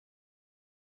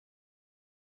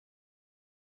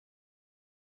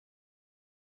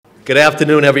Good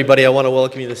afternoon, everybody. I want to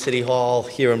welcome you to City Hall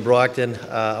here in Brockton.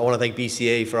 I want to thank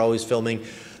BCA for always filming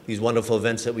these wonderful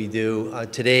events that we do.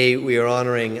 Today, we are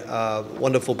honoring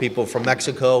wonderful people from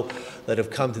Mexico that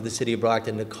have come to the city of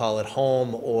Brockton to call it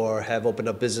home or have opened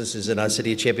up businesses in our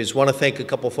City of Champions. I want to thank a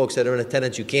couple folks that are in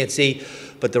attendance you can't see,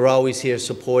 but they're always here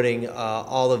supporting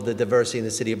all of the diversity in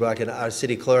the city of Brockton. Our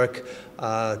city clerk,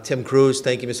 Tim Cruz.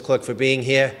 Thank you, Mr. Clerk, for being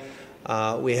here.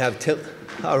 We have Tim.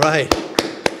 All right.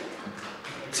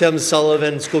 Tim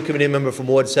Sullivan, school committee member from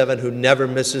Ward 7, who never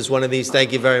misses one of these.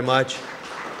 Thank you very much.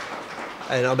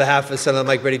 And on behalf of Senator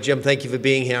Mike Brady, Jim, thank you for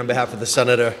being here on behalf of the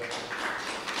Senator.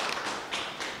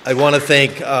 I want to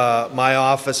thank my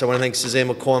office. I want to thank Suzanne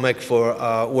McCormick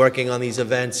for working on these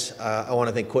events. I want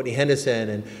to thank Courtney Henderson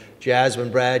and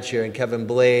Jasmine Bradshaw and Kevin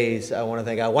Blaze. I want to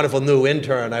thank our wonderful new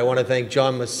intern. I want to thank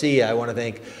John Messia. I want to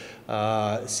thank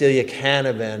Celia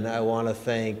Canavan. I want to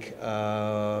thank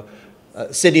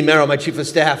Sydney Merrill, my chief of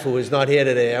staff, who is not here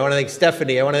today. I want to thank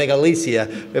Stephanie. I want to thank Alicia.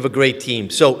 We have a great team.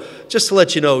 So just to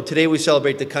let you know, today we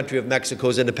celebrate the country of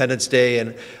Mexico's Independence Day.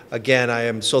 And again, I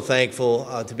am so thankful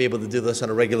to be able to do this on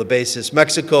a regular basis.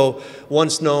 Mexico,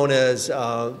 once known as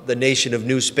the nation of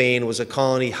New Spain, was a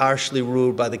colony harshly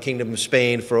ruled by the Kingdom of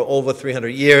Spain for over 300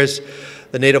 years.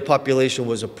 The native population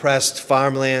was oppressed.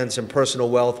 Farmlands and personal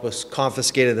wealth was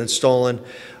confiscated and stolen.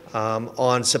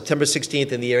 On September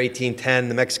 16th in the year 1810,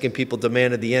 the Mexican people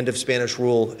demanded the end of Spanish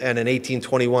rule, and in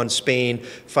 1821, Spain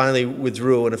finally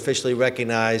withdrew and officially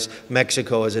recognized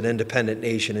Mexico as an independent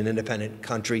nation, an independent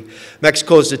country.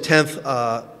 Mexico is the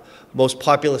 10th most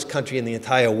populous country in the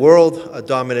entire world. A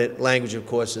dominant language, of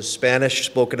course, is Spanish,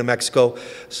 spoken in Mexico.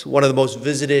 It's one of the most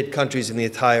visited countries in the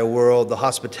entire world. The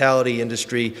hospitality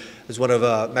industry is one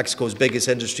of Mexico's biggest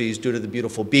industries due to the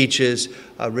beautiful beaches,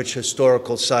 rich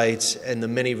historical sites, and the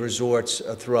many resorts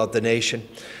throughout the nation.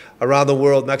 Around the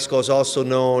world, Mexico is also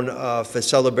known for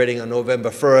celebrating on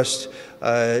November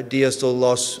 1st, Dias de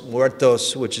los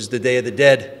Muertos, which is the Day of the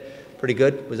Dead. Pretty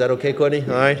good? Was that okay, Courtney? All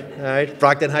right, all right.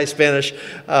 Brockton High Spanish.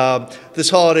 This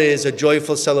holiday is a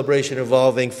joyful celebration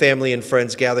involving family and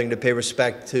friends gathering to pay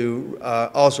respect to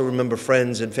also remember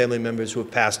friends and family members who have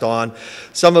passed on.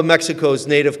 Some of Mexico's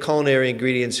native culinary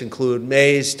ingredients include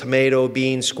maize, tomato,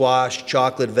 beans, squash,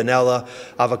 chocolate, vanilla,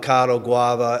 avocado,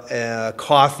 guava,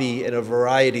 coffee, and a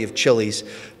variety of chilies.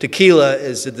 Tequila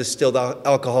is a distilled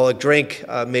alcoholic drink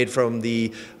made from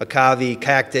the agave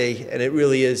cacti, and it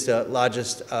really is the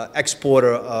largest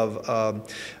exporter of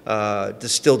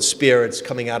distilled spirits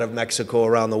coming out of Mexico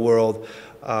around the world.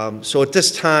 So at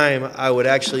this time, I would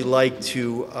actually like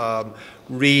to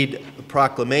read a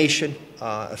proclamation,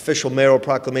 official mayoral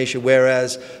proclamation,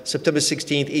 whereas September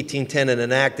 16th, 1810, in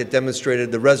an act that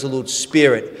demonstrated the resolute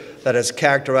spirit that has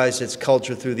characterized its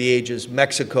culture through the ages,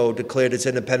 Mexico declared its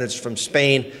independence from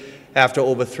Spain after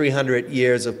over 300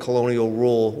 years of colonial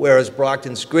rule, whereas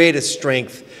Brockton's greatest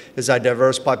strength is our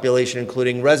diverse population,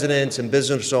 including residents and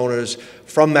business owners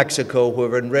from Mexico who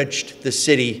have enriched the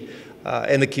city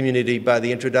and the community by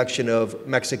the introduction of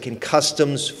Mexican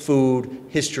customs, food,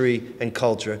 history, and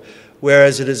culture.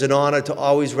 Whereas it is an honor to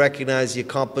always recognize the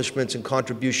accomplishments and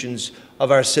contributions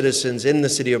of our citizens in the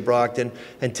city of Brockton,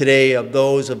 and today of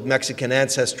those of Mexican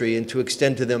ancestry, and to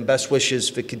extend to them best wishes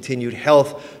for continued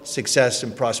health, success,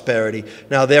 and prosperity.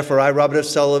 Now, therefore, I, Robert F.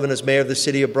 Sullivan, as mayor of the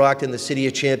city of Brockton, the City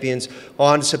of Champions,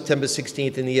 on September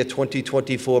 16th in the year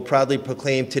 2024, proudly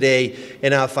proclaim today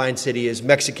in our fine city as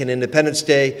Mexican Independence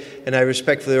Day, and I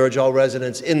respectfully urge all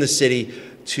residents in the city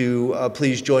to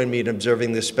please join me in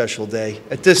observing this special day.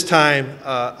 At this time,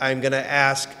 I'm going to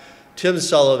ask Tim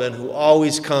Sullivan, who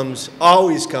always comes,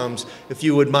 if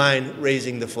you would mind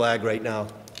raising the flag right now.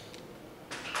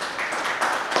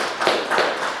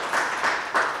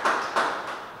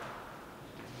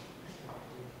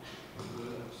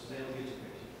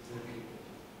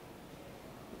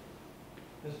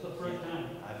 This is the first time.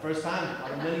 First time,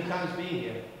 out of many times being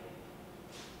here.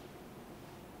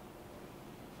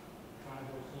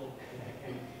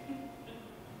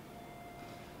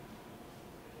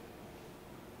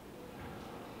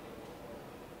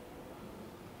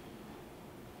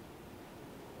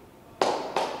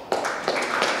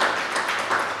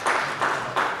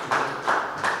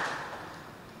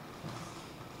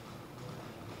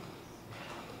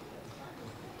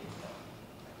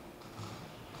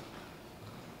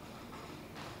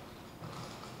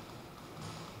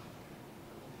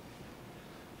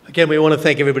 Again, we want to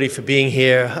thank everybody for being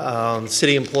here,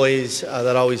 city employees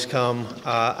that always come.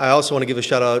 I also want to give a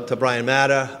shout out to Brian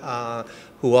Matter,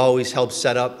 who always helps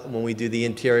set up when we do the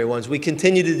interior ones. We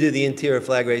continue to do the interior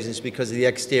flag raisings because of the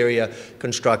exterior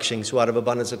construction. So out of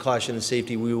abundance of caution and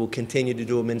safety, we will continue to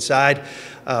do them inside.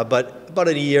 But about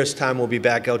in a year's time, we'll be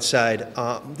back outside.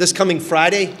 This coming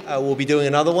Friday, we'll be doing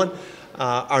another one.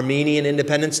 Armenian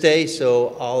Independence Day, so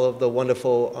all of the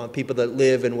wonderful people that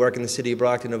live and work in the city of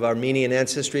Brockton of Armenian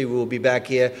ancestry, we will be back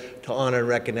here to honor and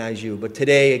recognize you. But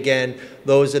today, again,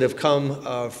 those that have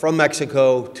come from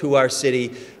Mexico to our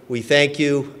city, we thank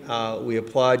you, we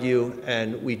applaud you,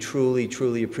 and we truly,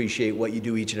 truly appreciate what you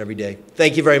do each and every day.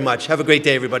 Thank you very much. Have a great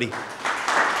day, everybody.